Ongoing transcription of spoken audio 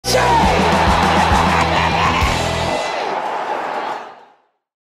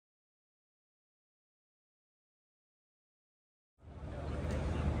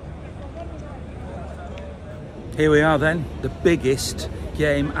Here we are then, the biggest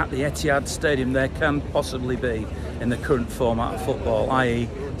game at the Etihad Stadium there can possibly be in the current format of football, i.e.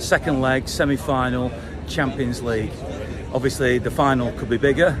 second leg, semi-final, Champions League. Obviously the final could be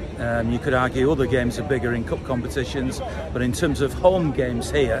bigger, you could argue other games are bigger in cup competitions, but in terms of home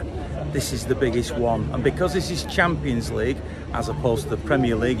games here, this is the biggest one. And because this is Champions League, as opposed to the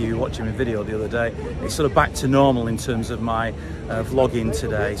Premier League, you were watching my video the other day, it's sort of back to normal in terms of my vlogging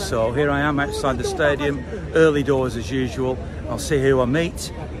today. So here I am outside the stadium, early doors as usual. I'll see who I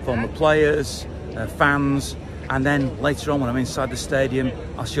meet, former players, fans, and then later on when I'm inside the stadium,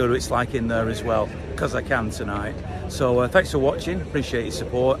 I'll show you what it's like in there as well, because I can tonight. So thanks for watching, appreciate your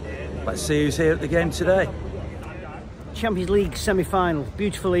support. Let's see who's here at the game today. Champions League semi-final,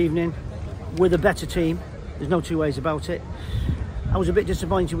 beautiful evening with a better team, there's no two ways about it. I was a bit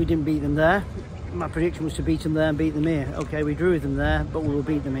disappointed we didn't beat them there. My prediction was to beat them there and beat them here. Okay, we drew with them there, but we will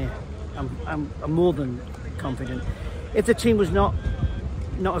beat them here. I'm more than confident. If the team was not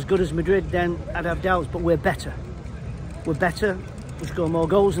as good as Madrid, then I'd have doubts, but we're better. We're better, we score more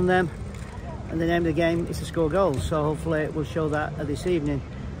goals than them, and the name of the game is to score goals, so hopefully we'll show that this evening.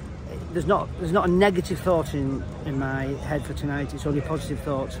 There's not a negative thought in my head for tonight, it's only positive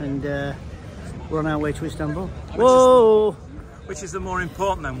thoughts, and we're on our way to Istanbul. Whoa! Which is the more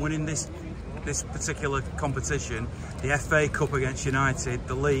important then, winning this particular competition, the FA Cup against United,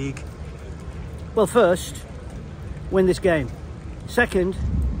 the league? Well, first, win this game. Second,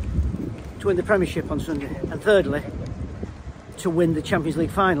 to win the Premiership on Sunday. And thirdly, to win the Champions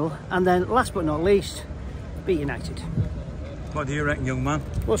League final. And then, last but not least, beat United. What do you reckon, young man?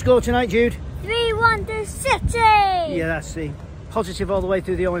 What's score tonight, Jude? 3-1 to City! Yeah, that's the positive all the way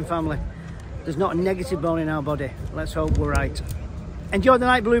through the Owen family. There's not a negative bone in our body. Let's hope we're right. Enjoy the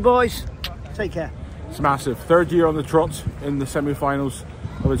night, Blue Boys. Take care. It's massive. Third year on the trot in the semi-finals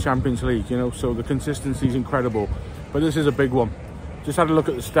of the Champions League, you know, so the consistency is incredible. But this is a big one. Just had a look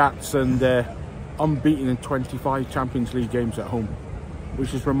at the stats, and unbeaten in 25 Champions League games at home,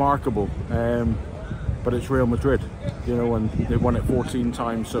 which is remarkable. But it's Real Madrid, you know, and they won it 14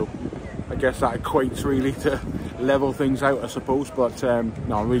 times, so I guess that equates really to level things out, I suppose. But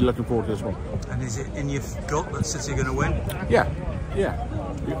no, I'm really looking forward to this one. And is it in your gut that City are going to win? Yeah.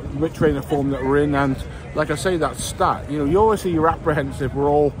 Which trainer form that we're in, and like I say, that stat, you know, you always say you're apprehensive, we're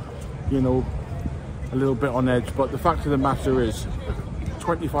all, you know, a little bit on edge, but the fact of the matter is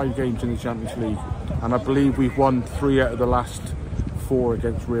 25 games in the Champions League, and I believe we've won 3 out of the last 4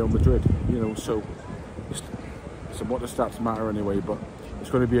 against Real Madrid, you know, so what the stats matter anyway. But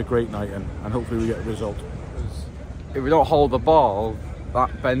it's going to be a great night, and hopefully we get a result. If we don't hold the ball, that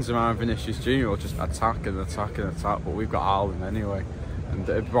Benzema and Vinicius Jr. will just attack and attack and attack, but we've got Haaland anyway, and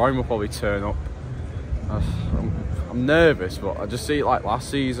Brian will probably turn up. I'm nervous, but I just see it like last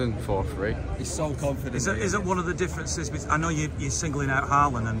season, 4-3. He's so confident. Isn't one of the differences? I know you're singling out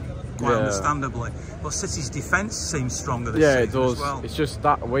Haaland, and quite understandably, but City's defence seems stronger this season it does. As well. It's just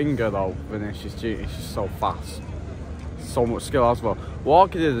that winger though, Vinicius Jr. He's just so fast, so much skill as well.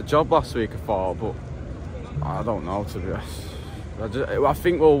 Walker did the job last week, I thought, but I don't know, to be honest. I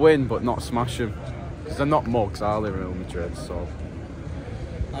think we'll win, but not smash them, because they're not mugs, are they, Real Madrid? So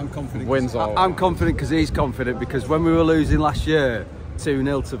I'm confident. Wins all. I'm confident because he's confident, because when we were losing last year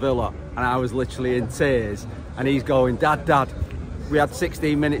 2-0 to Villa, and I was literally in tears, and he's going, Dad, we had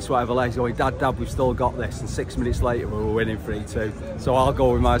 16 minutes, whatever, he's going, Dad, we've still got this, and 6 minutes later we were winning 3-2. So I'll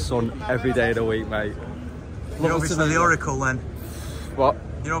go with my son every day of the week, mate. You're obviously the oracle then. What?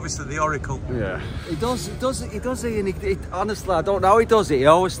 You're obviously the oracle. Yeah. He does it, and honestly, I don't know how he does it. He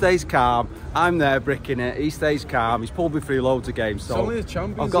always stays calm. I'm there bricking it. He stays calm. He's pulled me through loads of games, so it's only the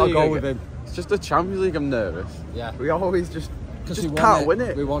Champions I've got to League. go with him. It's just the Champions League I'm nervous. Yeah. We always just we can't win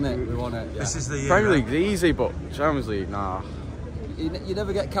it. We won it. Yeah. This is the year. Premier League's easy, but Champions League, nah. You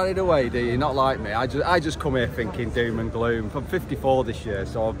never get carried away, do you? Not like me. I just come here thinking doom and gloom. I'm 54 this year,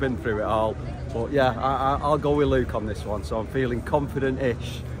 so I've been through it all. But yeah, I'll go with Luke on this one, so I'm feeling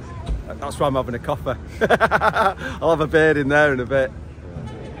confident-ish. That's why I'm having a coffee. I'll have a beer in there in a bit.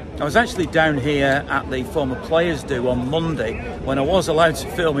 I was actually down here at the former players' do on Monday when I was allowed to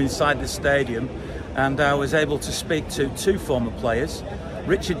film inside the stadium, and I was able to speak to 2 former players,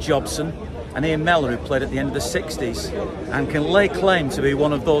 Richard Jobson and Ian Mellor, who played at the end of the 60s and can lay claim to be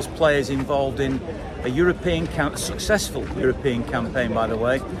one of those players involved in a successful European campaign, by the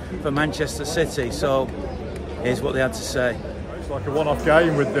way, for Manchester City. So here's what they had to say. It's like a one-off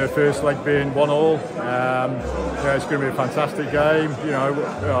game, with the first leg being 1-1. Yeah, it's going to be a fantastic game. You know,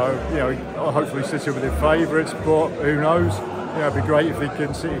 hopefully City will be the favourites, but who knows? You know, it'd be great if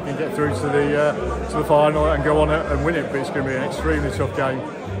City can get through to the final and go on and win it. But it's going to be an extremely tough game.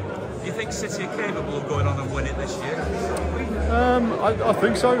 Do you think City are capable of going on and win it this year? I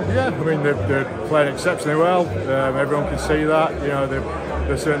think so, yeah. I mean, they're playing exceptionally well. Everyone can see that. You know,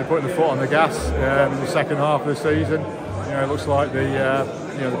 they're certainly putting the foot on the gas in the second half of the season. You know, it looks like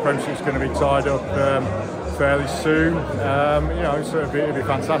the Premiership's going to be tied up fairly soon. You know, so it'd be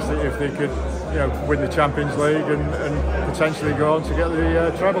fantastic if they could, you know, win the Champions League and potentially go on to get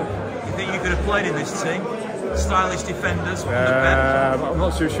the treble. You think you could have played in this team? Stylish defenders from the bench? I'm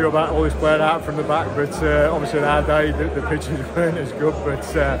not too sure about always playing out from the back, but obviously in our day the pitches weren't as good. But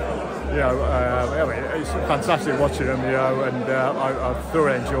you know, I mean, it's fantastic watching them, you know, and I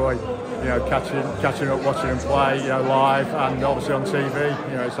thoroughly enjoy, you know, catching up, watching them play, you know, live and obviously on TV.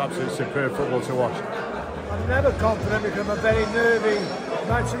 You know, it's absolutely superb football to watch. I'm never confident because I'm a very nervy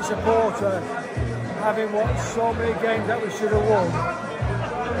Man City supporter, having watched so many games that we should have won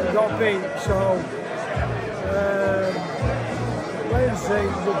and got beat. So Wednesday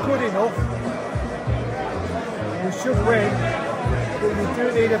we're good enough. We should win, but we do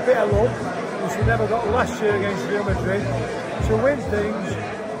need a bit of luck, which we never got last year against Real Madrid. To win things,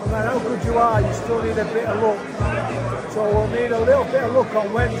 no matter how good you are, you still need a bit of luck. So we'll need a little bit of luck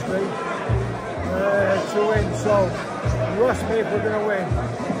on Wednesday to win. So you ask me if we're going to win.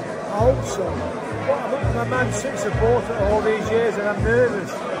 I hope so. But I'm a Man City supporter all these years and I'm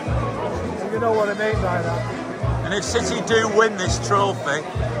nervous. You know what I mean by that. And if City do win this trophy,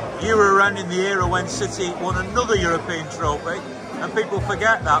 you were around in the era when City won another European trophy, and people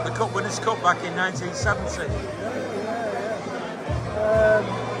forget that, the Cup Winners' Cup back in 1970.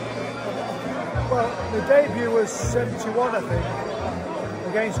 Well, the debut was 71, I think,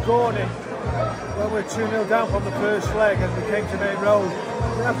 against Corning, when we were 2-0 down from the first leg and we came to Main Road. It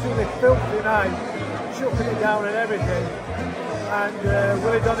was an absolutely filthy night, chucking it down and everything. And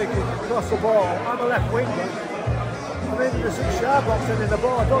Willie Donaghy crossed the ball. I'm a left winger. I mean, there's some sharp option in the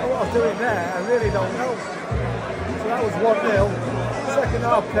ball. I don't know what I was doing there. I really don't know. So that was 1-0. Second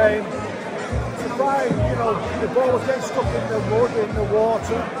half came. Surprised, you know, the ball was getting stuck in the mud, in the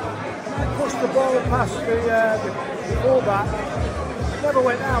water. I pushed the ball past the fullback. It never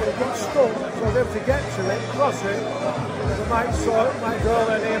went out. It got stuck. So I was able to get to it, cross it. So Mike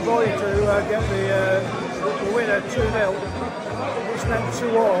Doyle and Ian Boyd to get the winner 2-0. Which meant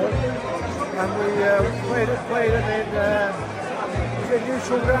 2-all. And we played it in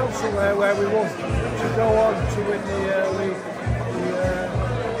neutral ground somewhere where we won to go on to win the league,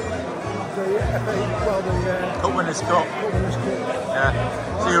 Cup Winners' Cup. Yeah.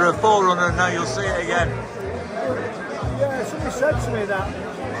 So you're a forerunner and now you'll see it again. Yeah, somebody said to me that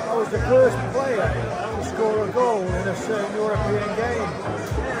I was the first player to score a goal in a certain European game.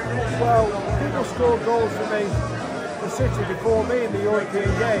 Well, people scored goals for me, the City, before me in the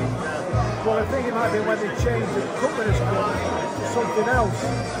European game. Well, I think it might be when they changed the Cup Winners' Cup to something else.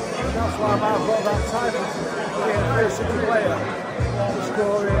 And that's why I might have got that title for being a first City player to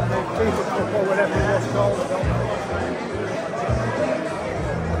score in the FIFA Cup or whatever it was called.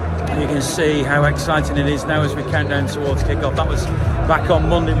 You can see how exciting it is now as we count down towards kick-off. That was back on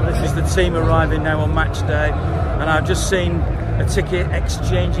Monday. This is the team arriving now on match day. And I've just seen a ticket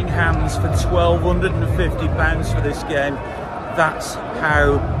exchanging hands for £1,250 for this game. That's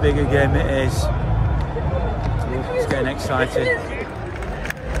how big a game it is. It's getting exciting.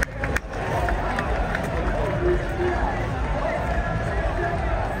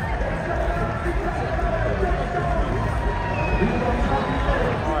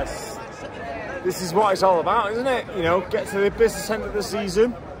 This is what it's all about, isn't it? You know, get to the business end of the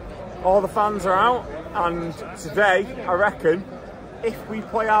season, all the fans are out, and today, I reckon, if we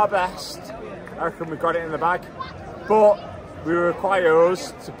play our best, I reckon we've got it in the bag. But we require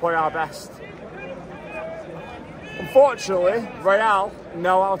us to play our best. Unfortunately, Real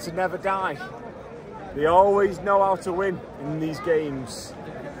know how to never die. They always know how to win in these games.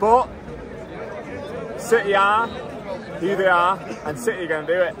 But City are who they are, and City are going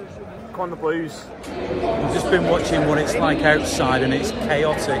to do it. Come on, the Blues. We've just been watching what it's like outside and it's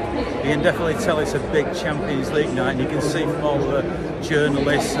chaotic. You can definitely tell it's a big Champions League night, and you can see from all the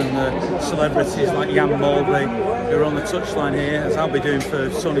journalists and the celebrities like Jan Mulvey who are on the touchline here, as I'll be doing for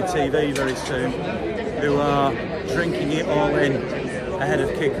Sunny TV very soon, who are drinking it all in ahead of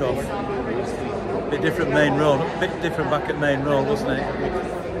kick-off. Bit different Main Road, bit different back at Main Road, wasn't it?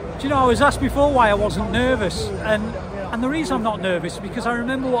 Do you know, I was asked before why I wasn't nervous, and the reason I'm not nervous is because I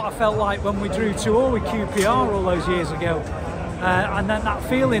remember what I felt like when we drew 2-2 with QPR all those years ago, and then that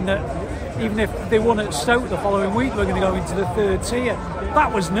feeling that even if they won at Stoke the following week, we're going to go into the third tier.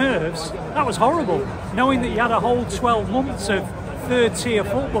 That was nerves. That was horrible. Knowing that you had a whole 12 months of third tier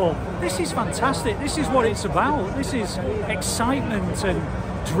football. This is fantastic. This is what it's about. This is excitement, and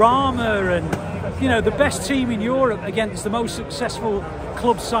drama and, you know, the best team in Europe against the most successful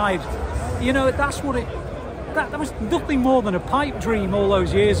club side. You know, that's what it... That was nothing more than a pipe dream all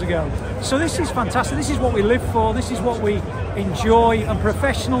those years ago. So this is fantastic. This is what we live for. This is what we enjoy. And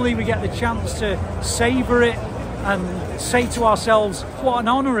professionally, we get the chance to savour it and say to ourselves what an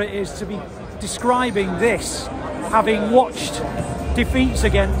honour it is to be describing this, having watched defeats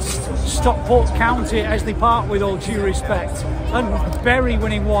against Stockport County as they part, with all due respect, and Bury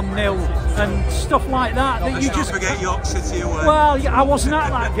winning 1-0 and stuff like that. Let's not forget York City away. Well, yeah, I wasn't at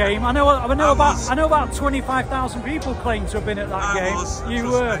that game. I know about 25,000 people claim to have been at that game.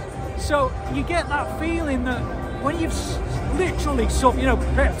 You were. So you get that feeling that when you've literally suffered, you know,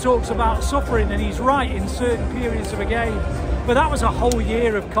 Pep talks about suffering, and he's right in certain periods of a game. But that was a whole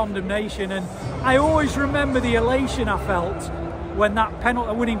year of condemnation, and I always remember the elation I felt when that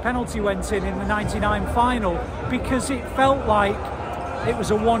winning penalty went in the 99 final, because it felt like it was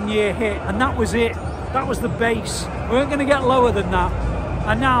a one-year hit, and that was it. That was the base. We weren't going to get lower than that.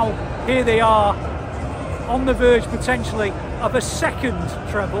 And now, here they are, on the verge, potentially, of a second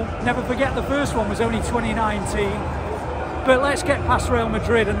treble. Never forget, the first one was only 2019. But let's get past Real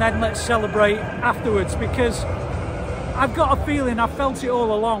Madrid, and then let's celebrate afterwards, because I've got a feeling, I've felt it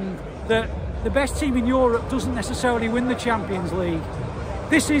all along, that the best team in Europe doesn't necessarily win the Champions League.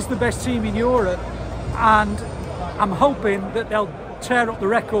 This is the best team in Europe, and I'm hoping that they'll tear up the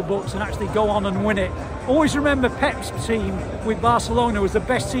record books and actually go on and win it. Always remember, Pep's team with Barcelona was the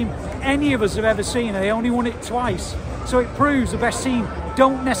best team any of us have ever seen, and they only won it twice. So it proves the best team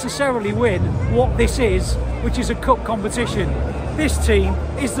don't necessarily win what this is, which is a cup competition. This team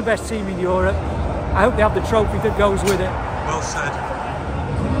is the best team in Europe. I hope they have the trophy that goes with it. Well said.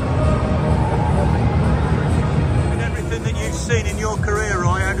 And everything that you've seen in your career,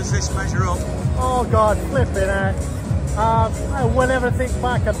 Roy, how does this measure up? Oh God, flipping it. Whenever I think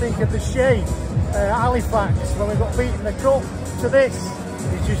back, I think of the Shea, Halifax, when we got beaten the cup, to this.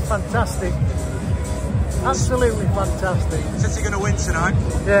 It's just fantastic. Absolutely fantastic. City going to win tonight?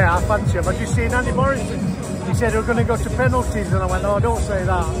 Yeah, I fancy him. I've just seen Andy Morrison. He said we're going to go to penalties, and I went, oh, don't say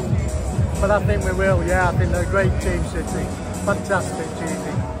that. But I think we will, yeah. I think they're a great team, City. Fantastic,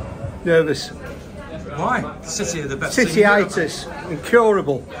 Cheesy. Nervous. Why? City are the best team. City-itis,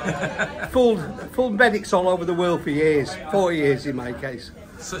 incurable. full medics all over the world for years, 4 years in my case.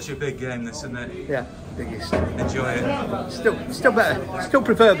 Such a big game, this, isn't it? Yeah, biggest. Enjoy it. Still better. Still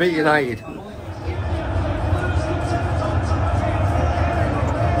prefer beat United.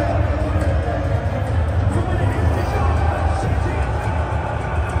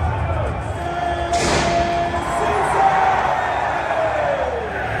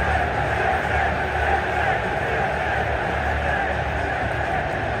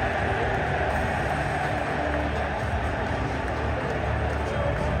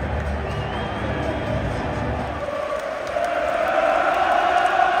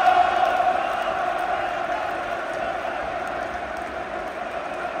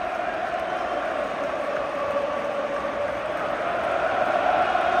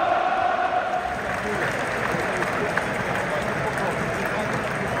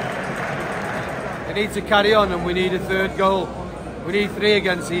 They need to carry on, and we need a third goal. We need 3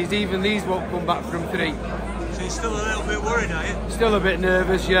 against these. Even these won't come back from 3. So you're still a little bit worried, are you? Still a bit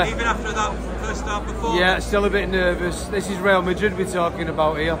nervous, yeah. Even after that first half performance? Yeah, still a bit nervous. This is Real Madrid we're talking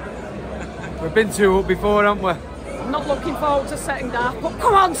about here. We've been 2 up before, haven't we? I'm not looking forward to second half, but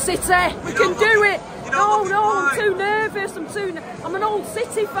come on, City, we can do it. No, I'm too nervous. I'm an old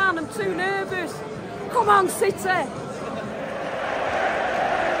City fan. I'm too nervous. Come on, City.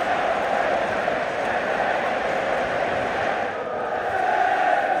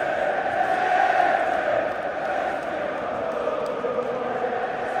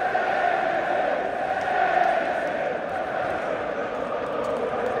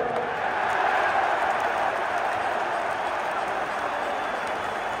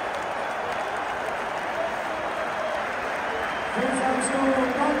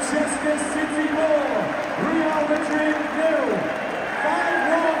 Manchester City 4, Real Madrid 0,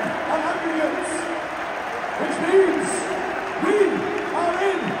 5-1 on aggregates, which means we are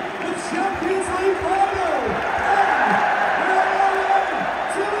in the Champions League final, and we are all in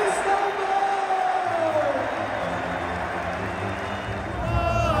to Istanbul!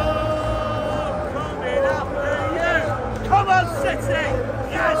 Come on, City!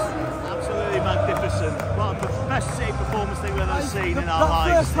 Yes! Absolutely magnificent. What the best City performance thing we've ever seen in our lives.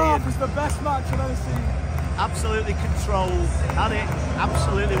 The first half was the best match I've ever seen. Absolutely controlled, had it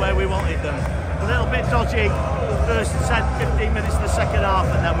absolutely where we wanted them. A little bit dodgy first 10-15 minutes of the second half,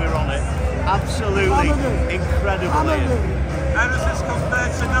 and then we were on it. Absolutely incredible. How does this compare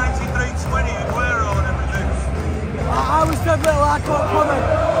to 93-20 and Guero and everything? I was dead little, I can't comment.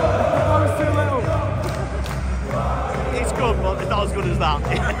 I was too little. It's good, but it's not as good as that.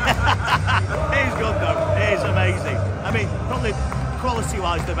 It is good though, it is amazing. I mean, probably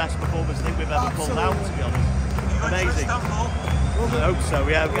quality-wise the best performance I think we've ever pulled out, to be honest. Amazing. I hope so,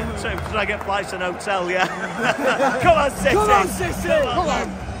 yeah. Should I get flights and hotel, yeah? Come on, City! Come on, City! Come on.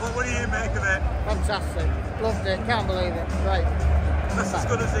 What do you make of it? Fantastic. Loved it. Can't believe it. Great. That's as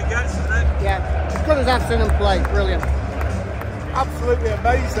good as it gets, isn't it? Yeah. As good as I've seen him play. Brilliant. Absolutely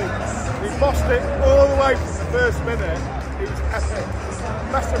amazing. He bossed it all the way from the first minute. He's epic.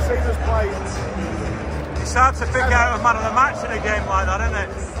 Best I've seen us play. It's hard to pick out a man of the match in a game like that, isn't it?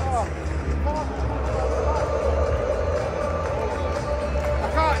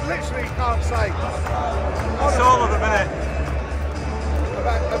 Literally can't say. It's all of them, isn't it?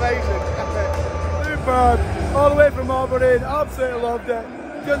 Amazing, epic. Superb. All the way from Aberdeen. Absolutely loved it.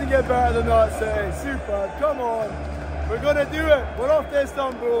 Couldn't get better than that city. Superb. Come on. We're going to do it. We're off to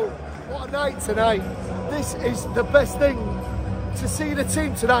Istanbul. What a night tonight. This is the best thing to see the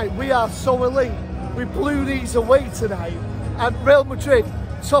team tonight. We are so elite. We blew these away tonight. And Real Madrid,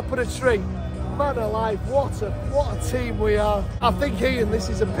 top of the tree. Man alive, what a team we are. I think, Ian, this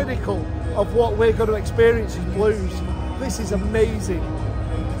is a pinnacle of what we're going to experience as Blues. This is amazing.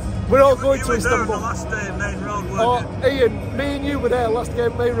 We're all going to Istanbul. You were there on the last day at Main Road, weren't you? Ian, me and you were there last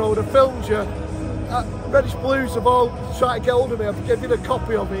game at Main Road. I filmed you. Reddish Blues have all tried to get hold of me. I've given you a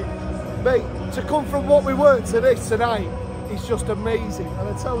copy of it. Mate, to come from what we were to this tonight is just amazing. And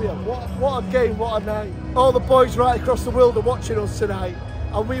I tell you, what a game, what a night. All the boys right across the world are watching us tonight.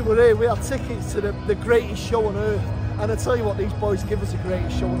 And we were here, we had tickets to the greatest show on earth. And I tell you what, these boys give us the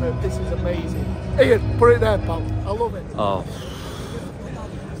greatest show on earth. This is amazing. Ian, put it there, pal. I love it. Oh,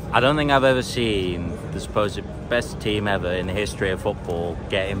 I don't think I've ever seen the supposed best team ever in the history of football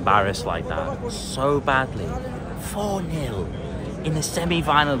get embarrassed like that. So badly. 4-0 in the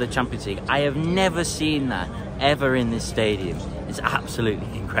semi-final of the Champions League. I have never seen that ever in this stadium. It's absolutely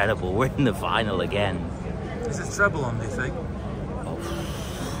incredible. We're in the final again. Is it treble on, do you think?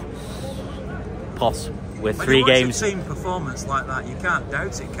 With when 3 games. When you watch a team performance like that, you can't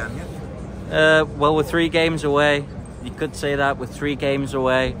doubt it, can you? Well, with 3 games away, you could say that. With 3 games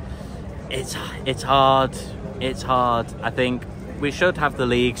away, it's hard. It's hard. I think we should have the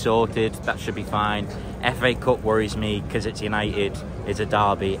league sorted. That should be fine. FA Cup worries me because it's United. It's a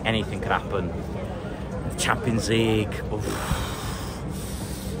derby. Anything could happen. Champions League. Oof.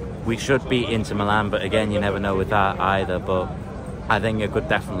 We should beat Inter Milan, but again, you never know with that either. But I think it could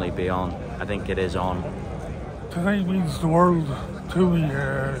definitely be on. I think it is on. Tonight means the world to me.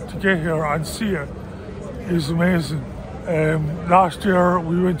 To get here and see it is amazing. Last year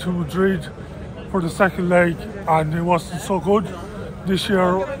we went to Madrid for the second leg and it wasn't so good. This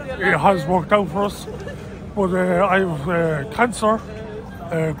year it has worked out for us. But I have cancer,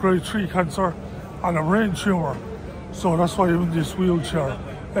 grade 3 cancer, and a brain tumour. So that's why I'm in this wheelchair.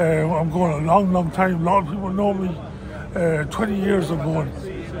 I'm going a long, long time. A lot of people know me. 20 years I'm going.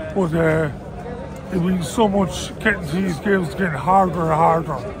 But it means so much getting to these games, getting harder and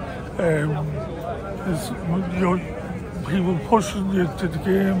harder. People pushing you to the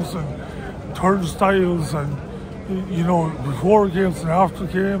games and turnstiles and before games and after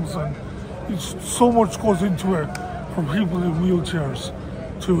games, and it's so much goes into it for people in wheelchairs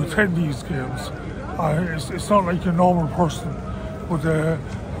to attend these games. It's not like a normal person, but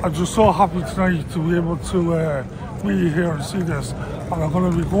I'm just so happy tonight to be able to be here and see this, and I'm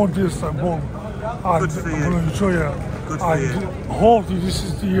going to be going to Istanbul and I'm going to enjoy it. Good for you. Hopefully this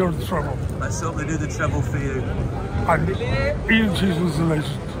is the year of the treble. Let's hope they do the treble for you. And Ian Cheeseman's a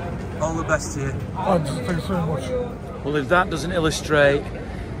legend. All the best to you. And thanks very much. Well, if that doesn't illustrate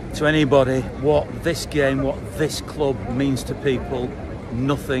to anybody what this game, what this club means to people,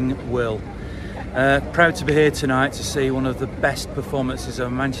 nothing will. Proud to be here tonight to see one of the best performances of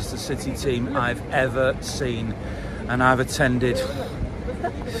a Manchester City team I've ever seen. And I've attended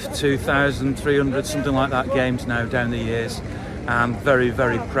 2,300, something like that, games now down the years. I'm very,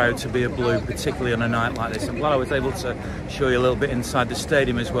 very proud to be a Blue, particularly on a night like this. I'm glad I was able to show you a little bit inside the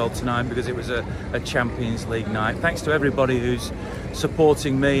stadium as well tonight, because it was a Champions League night. Thanks to everybody who's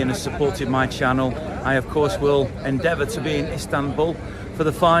supporting me and has supported my channel. I, of course, will endeavour to be in Istanbul for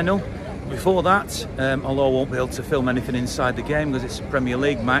the final. Before that, although I won't be able to film anything inside the game because it's a Premier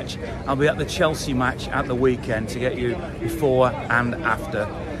League match, I'll be at the Chelsea match at the weekend to get you before and after.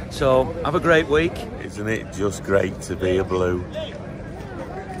 So have a great week. Isn't it just great to be a Blue?